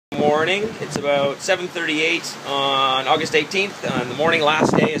morning. It's about 7:38 on August 18th, on the morning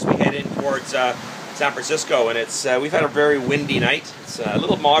last day as we head in towards San Francisco, and it's we've had a very windy night. It's a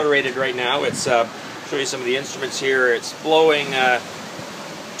little moderated right now. It's show you some of the instruments here. It's blowing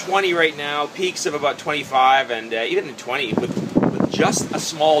 20 right now, peaks of about 25, and even in 20 with just a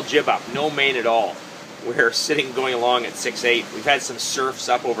small jib up, no main at all. We're sitting going along at 6/8. We've had some surfs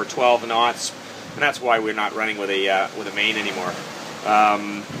up over 12 knots, and that's why we're not running with a main anymore.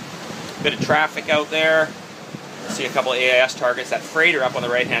 Bit of traffic out there. See a couple of AIS targets. That freighter up on the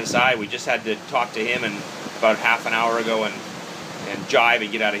right-hand side, we just had to talk to him about half an hour ago and jive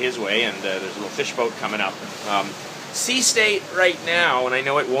and get out of his way, and there's a little fish boat coming up. Sea state right now, and I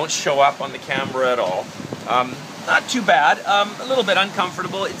know it won't show up on the camera at all. Not too bad. A little bit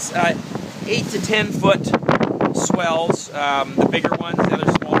uncomfortable. It's 8 to 10 foot swells. The bigger ones, the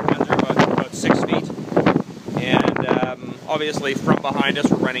other smaller ones are about 6 feet. And obviously from behind us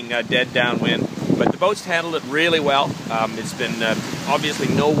we're running dead downwind. But the boat's handled it really well. It's been obviously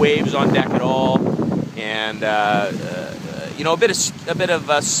no waves on deck at all, and you know, a bit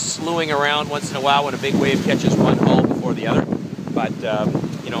of slewing around once in a while when a big wave catches one hull before the other. But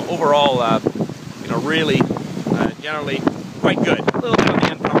you know, overall, you know, really generally quite good. A little bit on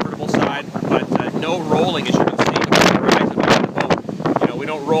the uncomfortable side, but no rolling, as you can see. You know, we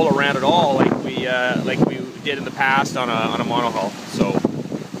don't roll around at all like we did in the past on a monohull. So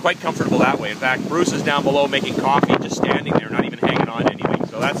quite comfortable that way. In fact, Bruce is down below making coffee, just standing there, not even hanging on to anything.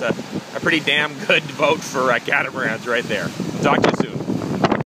 So that's a pretty damn good boat for catamarans right there. Talk to you soon.